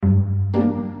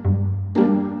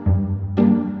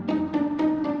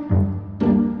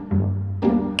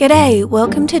G'day,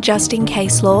 welcome to Just in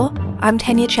Case Law. I'm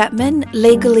Tanya Chapman,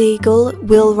 legal eagle,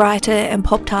 will writer and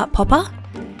pop-tart popper.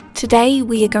 Today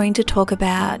we are going to talk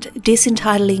about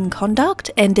disentitling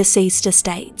conduct and deceased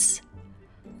estates.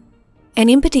 And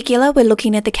in particular, we're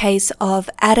looking at the case of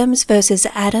Adams versus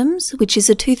Adams, which is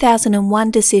a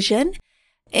 2001 decision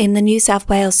in the New South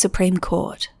Wales Supreme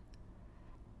Court.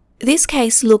 This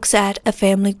case looks at a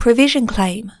family provision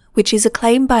claim, which is a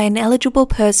claim by an eligible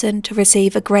person to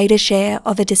receive a greater share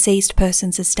of a deceased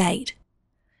person's estate.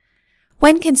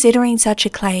 When considering such a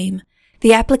claim,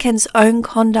 the applicant's own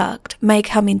conduct may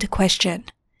come into question.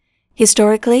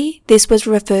 Historically, this was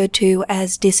referred to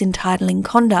as disentitling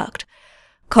conduct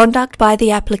by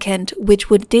the applicant which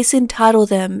would disentitle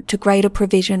them to greater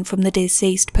provision from the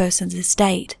deceased person's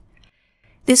estate.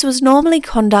 This was normally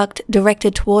conduct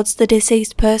directed towards the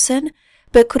deceased person,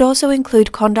 but could also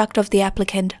include conduct of the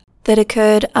applicant that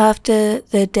occurred after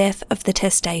the death of the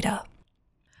testator.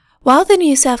 While the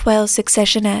New South Wales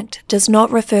Succession Act does not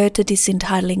refer to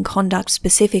disentitling conduct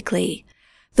specifically,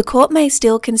 the court may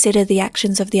still consider the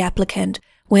actions of the applicant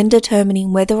when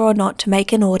determining whether or not to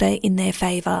make an order in their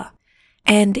favour,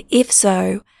 and if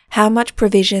so, how much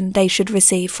provision they should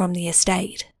receive from the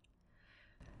estate.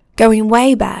 Going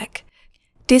way back,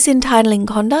 disentitling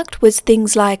conduct was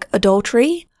things like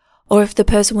adultery, or if the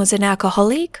person was an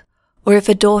alcoholic, or if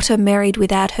a daughter married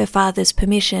without her father's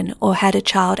permission or had a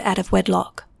child out of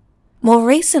wedlock. More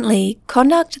recently,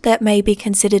 conduct that may be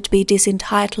considered to be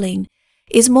disentitling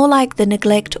is more like the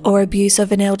neglect or abuse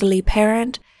of an elderly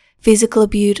parent, physical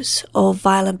abuse or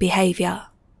violent behaviour.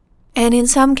 And in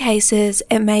some cases,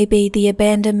 it may be the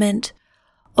abandonment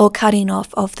or cutting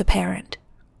off of the parent.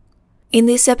 In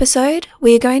this episode,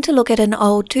 we are going to look at an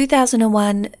old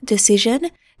 2001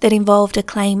 decision that involved a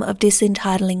claim of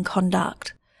disentitling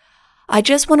conduct. I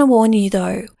just want to warn you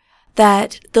though,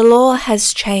 that the law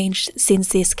has changed since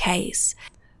this case.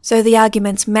 So the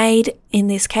arguments made in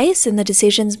this case and the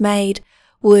decisions made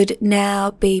would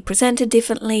now be presented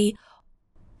differently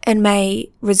and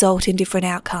may result in different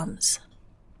outcomes.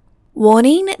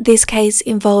 Warning, this case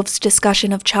involves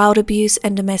discussion of child abuse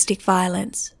and domestic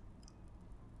violence.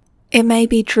 It may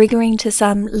be triggering to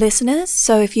some listeners,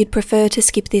 so if you'd prefer to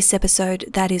skip this episode,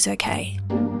 that is okay.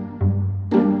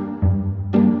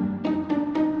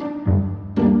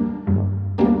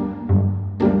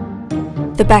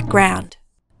 The background.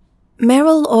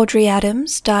 Meryl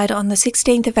Adams died on the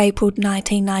 16th of April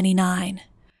 1999.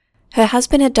 Her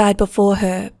husband had died before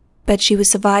her, but she was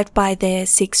survived by their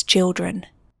 6 children.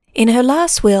 In her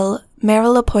last will,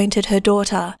 Meryl appointed her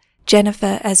daughter,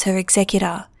 Jennifer, as her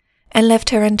executor, and left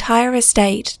her entire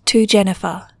estate to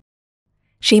Jennifer.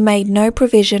 She made no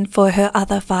provision for her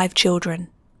other 5 children.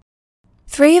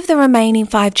 3 of the remaining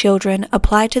 5 children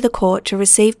applied to the court to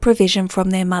receive provision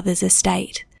from their mother's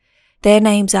estate. Their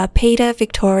names are Peter,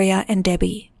 Victoria, and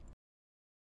Debbie.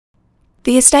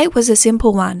 The estate was a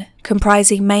simple one,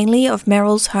 comprising mainly of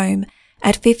Meryl's home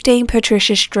at 15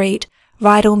 Patricia Street,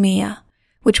 Rydalmere,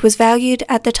 which was valued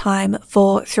at the time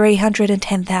for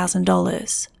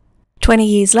 $310,000. 20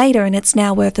 years later, and it's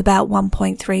now worth about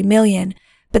 $1.3 million,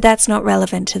 but that's not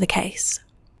relevant to the case.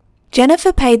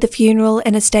 Jennifer paid the funeral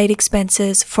and estate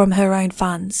expenses from her own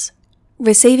funds.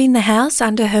 Receiving the house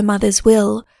under her mother's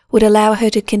will would allow her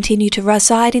to continue to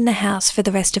reside in the house for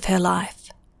the rest of her life.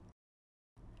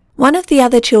 One of the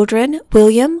other children,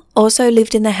 William, also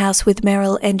lived in the house with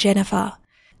Meryl and Jennifer,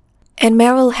 and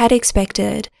Meryl had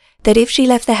expected that if she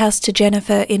left the house to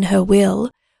Jennifer in her will,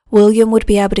 William would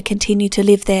be able to continue to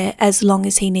live there as long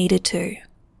as he needed to.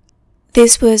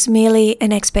 This was merely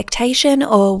an expectation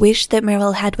or a wish that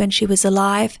Meryl had when she was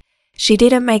alive. She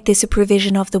didn't make this a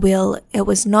provision of the will. It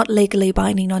was not legally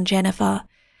binding on Jennifer.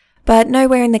 But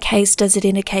nowhere in the case does it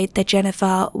indicate that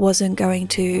Jennifer wasn't going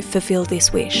to fulfill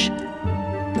this wish.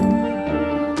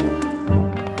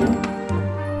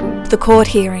 The court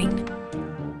hearing.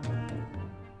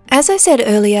 As I said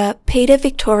earlier, Peter,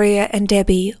 Victoria, and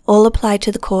Debbie all applied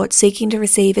to the court seeking to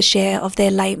receive a share of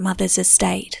their late mother's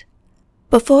estate.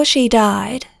 Before she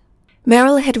died,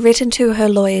 Meryl had written to her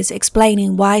lawyers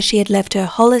explaining why she had left her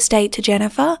whole estate to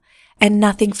Jennifer and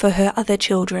nothing for her other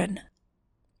children.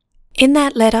 In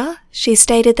that letter, she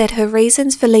stated that her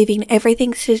reasons for leaving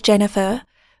everything to Jennifer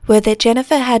were that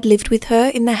Jennifer had lived with her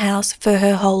in the house for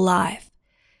her whole life.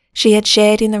 She had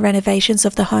shared in the renovations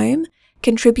of the home,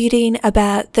 contributing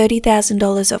about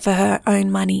 $30,000 of her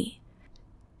own money.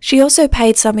 She also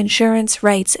paid some insurance,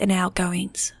 rates, and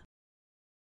outgoings.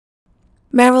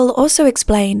 Meryl also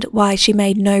explained why she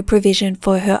made no provision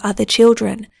for her other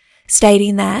children,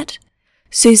 stating that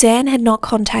Suzanne had not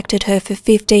contacted her for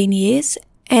 15 years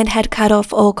and had cut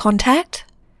off all contact.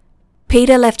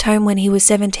 Peter left home when he was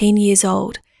 17 years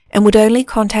old and would only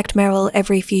contact Meryl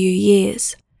every few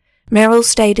years. Meryl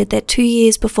stated that 2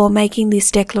 years before making this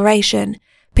declaration,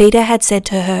 Peter had said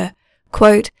to her,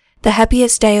 quote, "The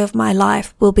happiest day of my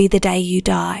life will be the day you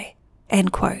die,"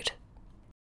 end quote.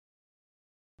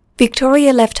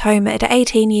 Victoria left home at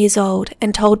 18 years old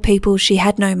and told people she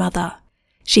had no mother.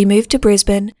 She moved to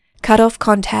Brisbane, cut off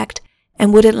contact,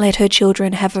 and wouldn't let her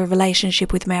children have a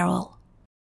relationship with Meryl.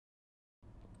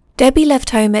 Debbie left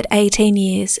home at 18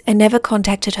 years and never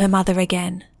contacted her mother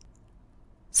again.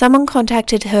 Someone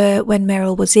contacted her when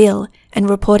Meryl was ill and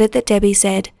reported that Debbie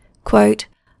said, quote,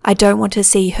 "I don't want to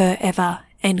see her ever,"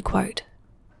 end quote.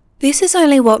 This is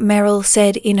only what Meryl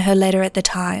said in her letter at the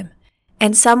time,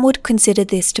 and some would consider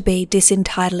this to be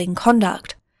disentitling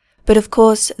conduct, but of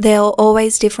course there are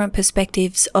always different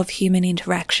perspectives of human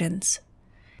interactions.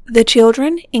 The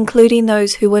children, including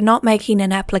those who were not making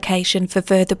an application for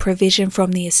further provision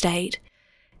from the estate,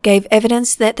 gave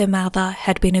evidence that their mother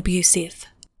had been abusive.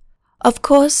 Of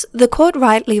course, the court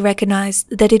rightly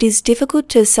recognised that it is difficult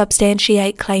to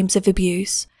substantiate claims of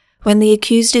abuse when the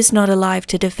accused is not alive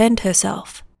to defend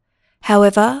herself.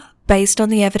 However, based on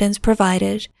the evidence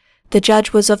provided, the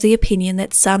judge was of the opinion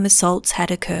that some assaults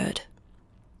had occurred.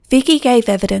 Vicky gave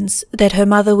evidence that her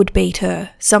mother would beat her,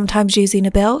 sometimes using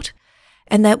a belt,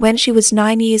 and that when she was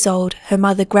 9 years old, her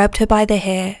mother grabbed her by the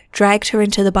hair, dragged her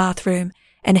into the bathroom,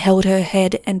 and held her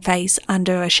head and face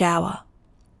under a shower.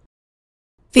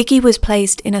 Vicky was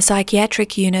placed in a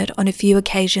psychiatric unit on a few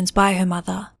occasions by her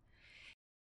mother.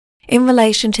 In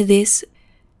relation to this,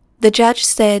 the judge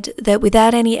said that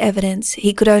without any evidence,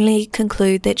 he could only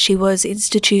conclude that she was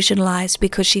institutionalized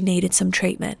because she needed some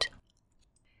treatment.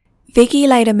 Vicky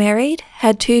later married,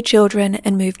 had 2 children,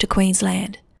 and moved to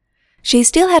Queensland. She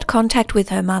still had contact with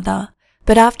her mother,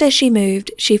 but after she moved,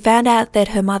 she found out that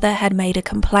her mother had made a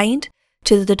complaint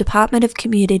to the Department of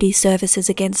Community Services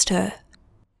against her.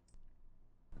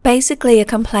 Basically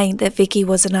a complaint that Vicky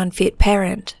was an unfit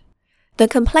parent. The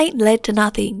complaint led to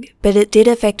nothing, but it did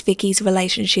affect Vicky's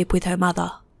relationship with her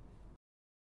mother.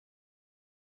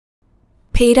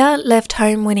 Peter left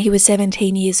home when he was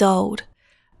 17 years old,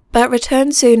 but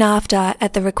returned soon after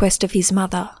at the request of his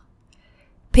mother.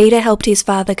 Peter helped his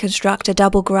father construct a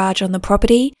double garage on the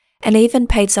property and even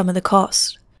paid some of the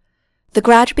cost. The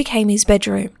garage became his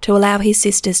bedroom to allow his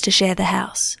sisters to share the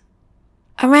house.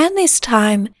 Around this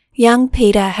time, young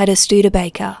Peter had a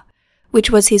Studebaker, which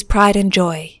was his pride and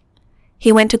joy.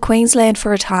 He went to Queensland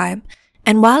for a time,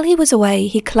 and while he was away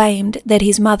he claimed that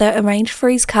his mother arranged for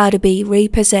his car to be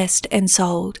repossessed and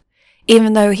sold,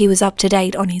 even though he was up to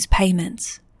date on his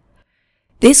payments.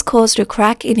 This caused a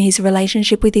crack in his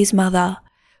relationship with his mother,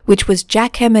 which was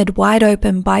jackhammered wide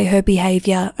open by her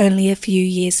behaviour only a few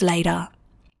years later.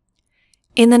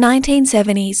 In the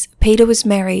 1970s, Peter was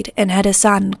married and had a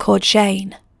son called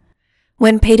Shane.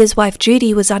 When Peter's wife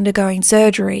Judy was undergoing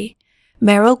surgery,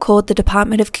 Meryl called the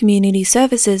Department of Community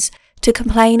Services to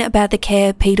complain about the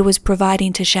care Peter was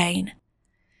providing to Shane.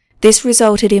 This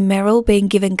resulted in Meryl being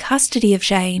given custody of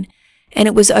Shane, and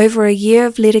it was over a year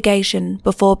of litigation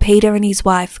before Peter and his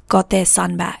wife got their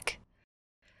son back.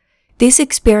 This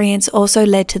experience also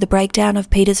led to the breakdown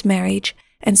of Peter's marriage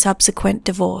and subsequent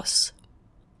divorce.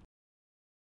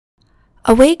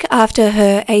 A week after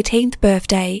her 18th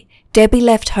birthday, Debbie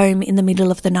left home in the middle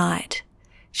of the night.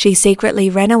 She secretly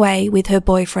ran away with her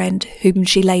boyfriend, whom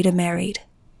she later married.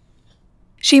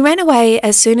 She ran away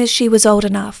as soon as she was old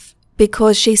enough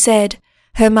because she said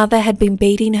her mother had been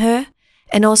beating her,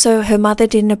 and also her mother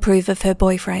didn't approve of her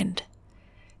boyfriend.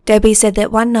 Debbie said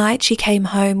that one night she came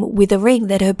home with a ring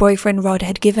that her boyfriend Rod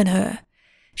had given her.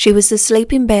 She was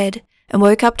asleep in bed and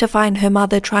woke up to find her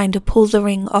mother trying to pull the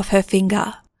ring off her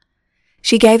finger.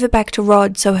 She gave it back to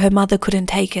Rod so her mother couldn't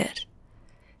take it.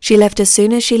 She left as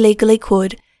soon as she legally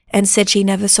could and said she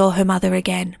never saw her mother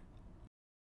again.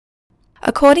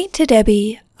 According to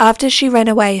Debbie, after she ran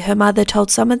away, her mother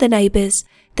told some of the neighbours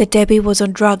that Debbie was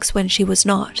on drugs when she was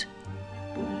not.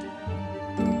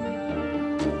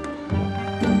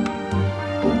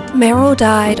 Meryl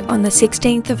died on the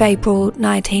 16th of April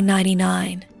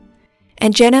 1999,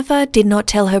 and Jennifer did not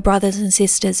tell her brothers and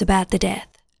sisters about the death.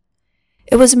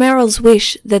 It was Meryl's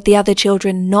wish that the other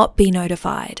children not be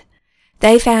notified.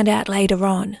 They found out later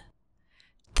on.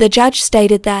 The judge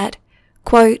stated that,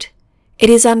 quote,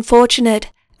 "It is unfortunate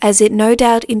as it no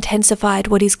doubt intensified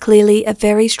what is clearly a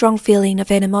very strong feeling of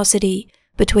animosity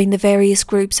between the various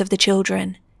groups of the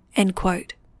children," end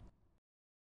quote.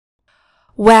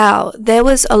 Wow, there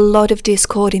was a lot of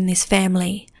discord in this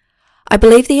family. I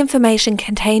believe the information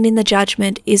contained in the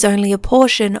judgment is only a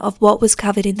portion of what was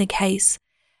covered in the case,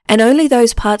 and only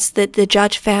those parts that the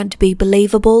judge found to be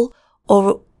believable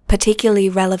or particularly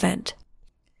relevant.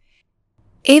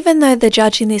 Even though the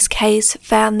judge in this case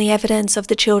found the evidence of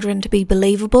the children to be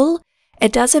believable,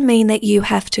 it doesn't mean that you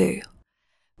have to.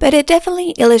 But it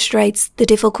definitely illustrates the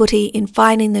difficulty in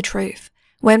finding the truth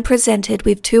when presented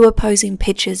with two opposing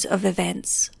pictures of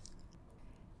events.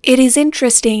 It is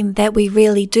interesting that we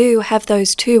really do have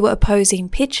those two opposing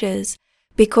pictures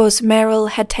because Meryl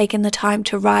had taken the time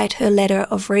to write her letter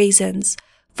of reasons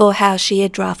for how she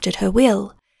had drafted her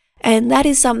will, and that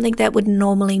is something that would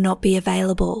normally not be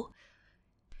available.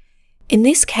 In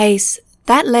this case,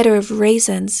 that letter of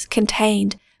reasons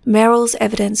contained Meryl's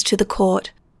evidence to the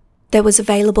court that was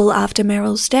available after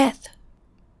Meryl's death.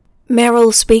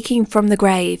 Meryl speaking from the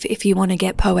grave, if you want to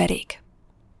get poetic.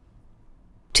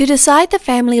 To decide the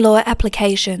family law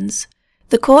applications,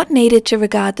 the court needed to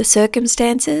regard the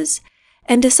circumstances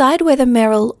and decide whether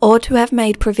Meryl ought to have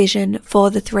made provision for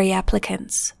the three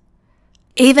applicants.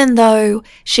 Even though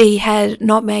she had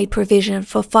not made provision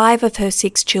for 5 of her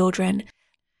 6 children,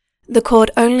 the court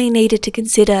only needed to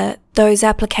consider those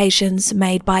applications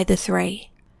made by the 3.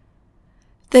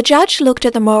 The judge looked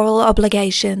at the moral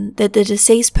obligation that the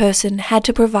deceased person had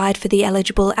to provide for the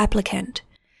eligible applicant.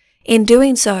 In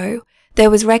doing so, there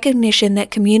was recognition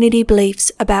that community beliefs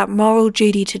about moral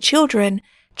duty to children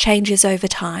changes over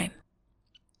time.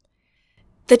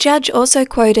 The judge also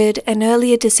quoted an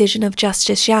earlier decision of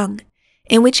Justice Young,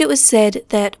 in which it was said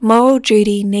that moral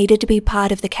duty needed to be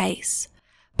part of the case,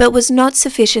 but was not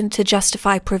sufficient to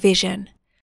justify provision.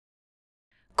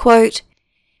 Quote,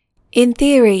 "In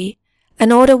theory,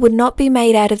 an order would not be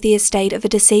made out of the estate of a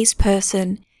deceased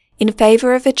person in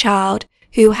favour of a child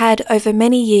who had over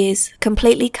many years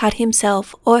completely cut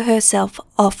himself or herself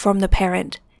off from the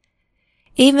parent,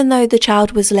 even though the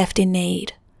child was left in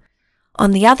need.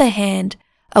 On the other hand,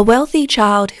 a wealthy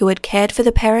child who had cared for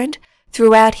the parent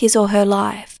throughout his or her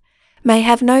life may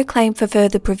have no claim for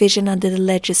further provision under the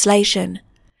legislation.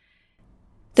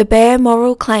 The bare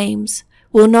moral claims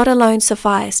will not alone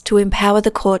suffice to empower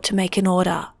the court to make an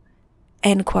order."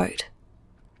 End quote.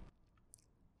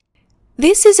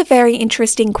 This is a very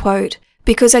interesting quote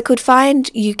because I could find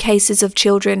you cases of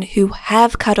children who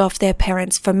have cut off their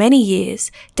parents for many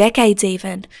years, decades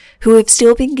even, who have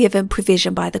still been given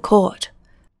provision by the court.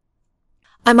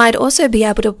 I might also be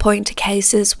able to point to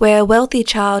cases where a wealthy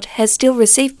child has still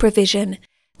received provision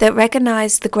that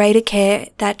recognised the greater care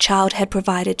that child had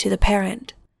provided to the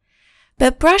parent.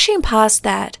 But brushing past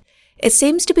that, it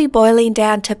seems to be boiling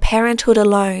down to parenthood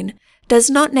alone does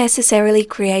not necessarily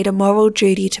create a moral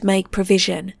duty to make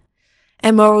provision,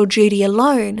 and moral duty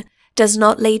alone does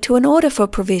not lead to an order for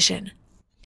provision.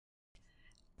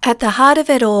 At the heart of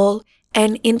it all,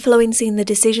 and influencing the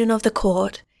decision of the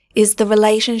court, is the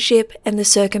relationship and the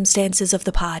circumstances of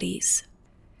the parties.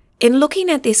 In looking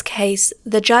at this case,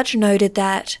 the judge noted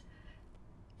that,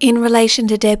 in relation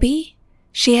to Debbie,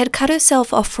 she had cut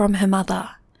herself off from her mother.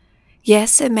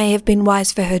 Yes, it may have been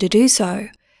wise for her to do so,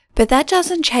 but that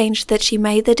doesn't change that she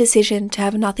made the decision to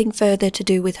have nothing further to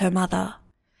do with her mother.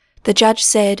 The judge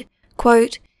said,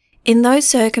 quote, "In those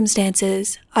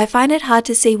circumstances, I find it hard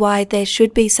to see why there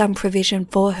should be some provision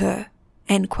for her."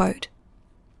 End quote.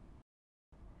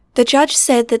 The judge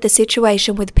said that the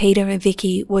situation with Peter and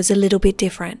Vicky was a little bit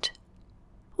different.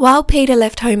 While Peter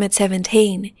left home at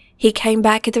 17, he came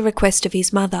back at the request of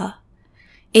his mother.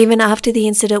 Even after the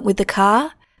incident with the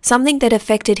car, something that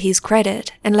affected his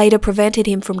credit and later prevented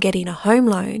him from getting a home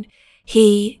loan,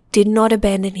 he did not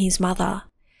abandon his mother.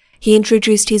 He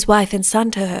introduced his wife and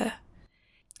son to her.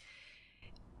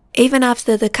 Even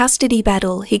after the custody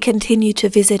battle, he continued to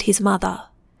visit his mother.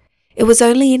 It was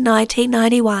only in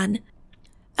 1991,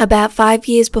 about 5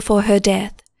 years before her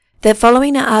death, that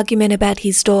following an argument about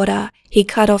his daughter, he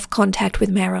cut off contact with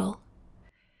Meryl.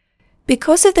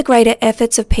 Because of the greater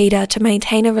efforts of Peter to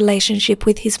maintain a relationship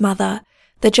with his mother,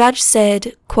 the judge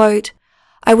said, quote,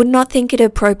 "I would not think it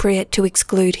appropriate to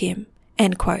exclude him."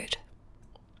 End quote.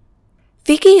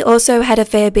 Vicky also had a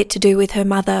fair bit to do with her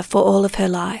mother for all of her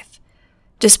life.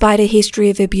 Despite a history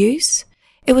of abuse,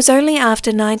 it was only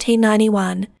after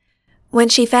 1991, when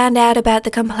she found out about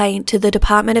the complaint to the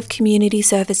Department of Community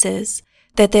Services,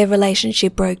 that their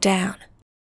relationship broke down.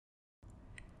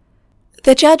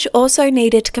 The judge also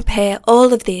needed to compare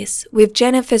all of this with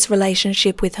Jennifer's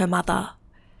relationship with her mother.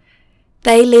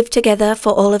 They lived together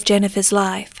for all of Jennifer's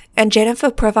life, and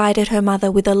Jennifer provided her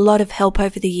mother with a lot of help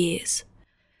over the years.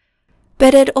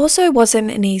 But it also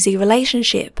wasn't an easy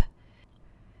relationship.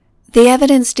 The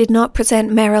evidence did not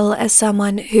present Meryl as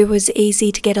someone who was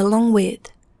easy to get along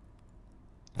with.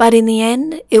 But in the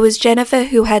end, it was Jennifer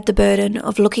who had the burden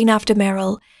of looking after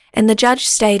Meryl, and the judge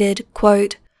stated,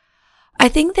 quote, "I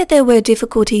think that there were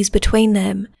difficulties between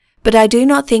them, but I do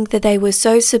not think that they were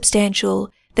so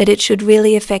substantial that it should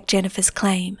really affect Jennifer's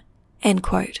claim." End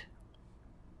quote.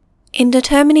 In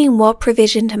determining what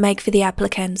provision to make for the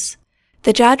applicants,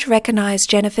 the judge recognised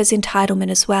Jennifer's entitlement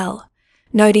as well,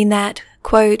 noting that,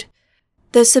 quote,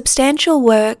 "The substantial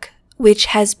work which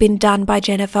has been done by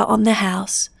Jennifer on the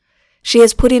house, she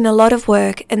has put in a lot of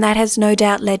work and that has no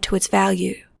doubt led to its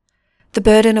value. The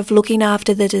burden of looking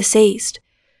after the deceased,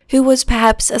 who was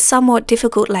perhaps a somewhat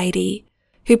difficult lady,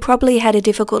 who probably had a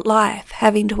difficult life,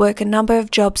 having to work a number of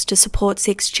jobs to support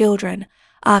 6 children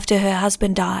after her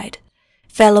husband died,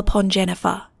 fell upon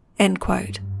Jennifer." End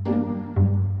quote.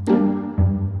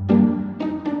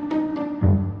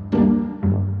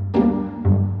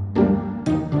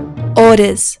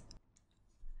 Orders.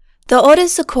 The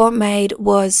orders the court made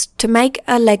was to make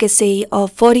a legacy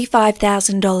of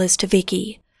 $45,000 to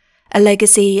Vicky, a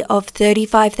legacy of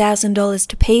 $35,000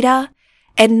 to Peter,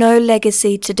 and no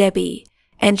legacy to Debbie,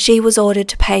 and she was ordered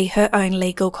to pay her own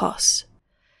legal costs.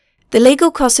 The legal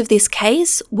costs of this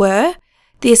case were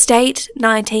the estate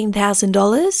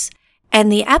 $19,000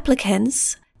 and the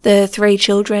applicants, the 3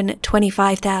 children,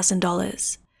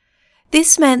 $25,000.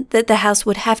 This meant that the house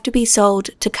would have to be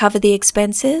sold to cover the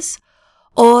expenses,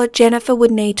 or Jennifer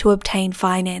would need to obtain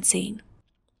financing.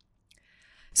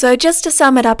 So just to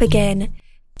sum it up again,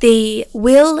 the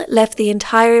will left the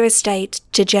entire estate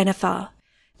to Jennifer.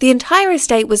 The entire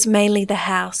estate was mainly the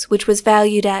house, which was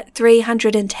valued at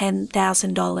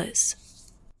 $310,000.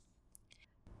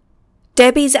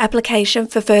 Debbie's application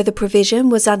for further provision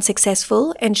was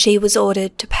unsuccessful and she was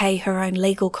ordered to pay her own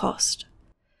legal cost.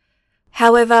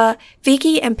 However,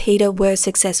 Vicky and Peter were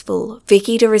successful.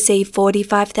 Vicky to receive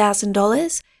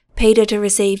 $45,000, Peter to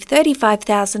receive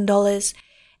 $35,000,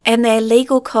 and their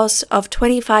legal costs of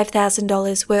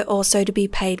 $25,000 were also to be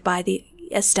paid by the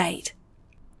estate.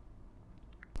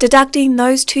 Deducting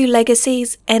those 2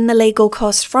 legacies and the legal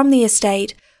costs from the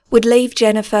estate would leave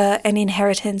Jennifer an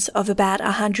inheritance of about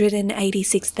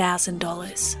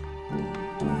 $186,000.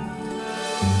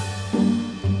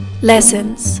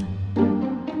 Lessons.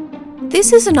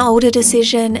 This is an older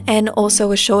decision and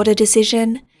also a shorter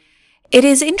decision. It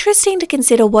is interesting to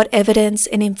consider what evidence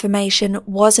and information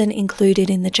wasn't included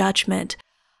in the judgment.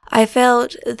 I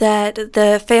felt that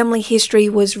the family history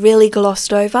was really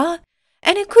glossed over,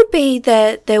 and it could be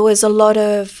that there was a lot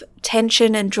of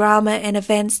tension and drama and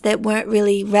events that weren't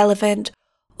really relevant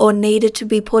or needed to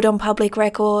be put on public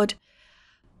record.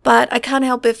 But I can't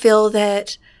help but feel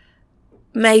that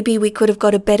maybe we could have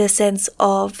got a better sense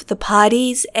of the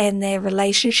parties and their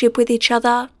relationship with each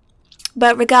other.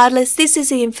 But regardless, this is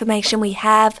the information we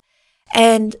have,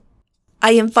 and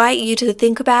I invite you to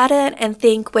think about it and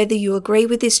think whether you agree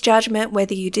with this judgment,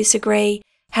 whether you disagree,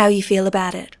 how you feel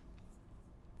about it.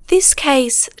 This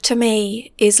case, to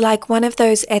me, is like one of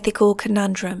those ethical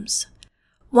conundrums,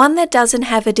 one that doesn't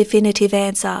have a definitive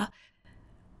answer,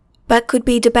 but could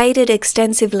be debated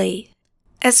extensively,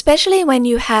 especially when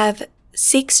you have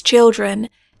 6 children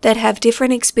that have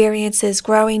different experiences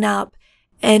growing up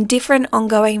and different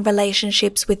ongoing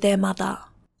relationships with their mother.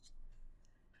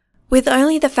 With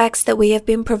only the facts that we have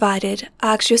been provided,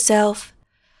 ask yourself,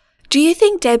 do you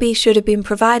think Debbie should have been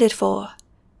provided for?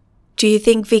 Do you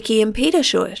think Vicky and Peter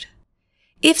should?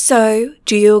 If so,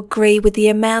 do you agree with the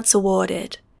amounts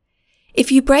awarded?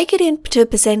 If you break it into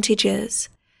percentages,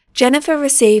 Jennifer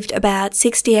received about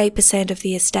 68% of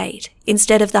the estate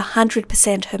instead of the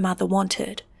 100% her mother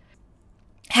wanted.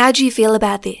 How do you feel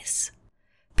about this?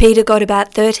 Peter got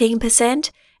about 13%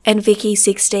 and Vicky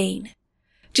 16%.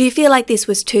 Do you feel like this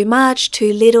was too much,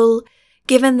 too little,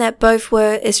 given that both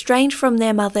were estranged from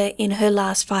their mother in her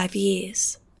last 5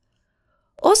 years?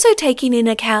 Also taking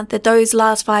into account that those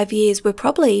last 5 years were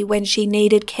probably when she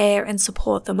needed care and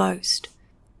support the most.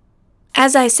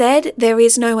 As I said, there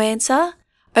is no answer,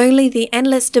 only the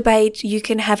endless debate you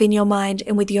can have in your mind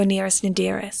and with your nearest and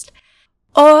dearest.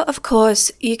 Or, of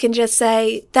course, you can just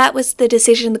say, that was the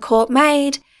decision the court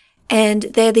made, and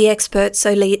they're the experts,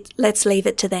 so let's leave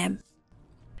it to them.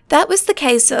 That was the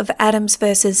case of Adams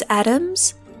versus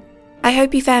Adams. I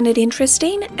hope you found it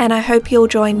interesting, and I hope you'll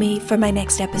join me for my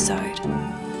next episode.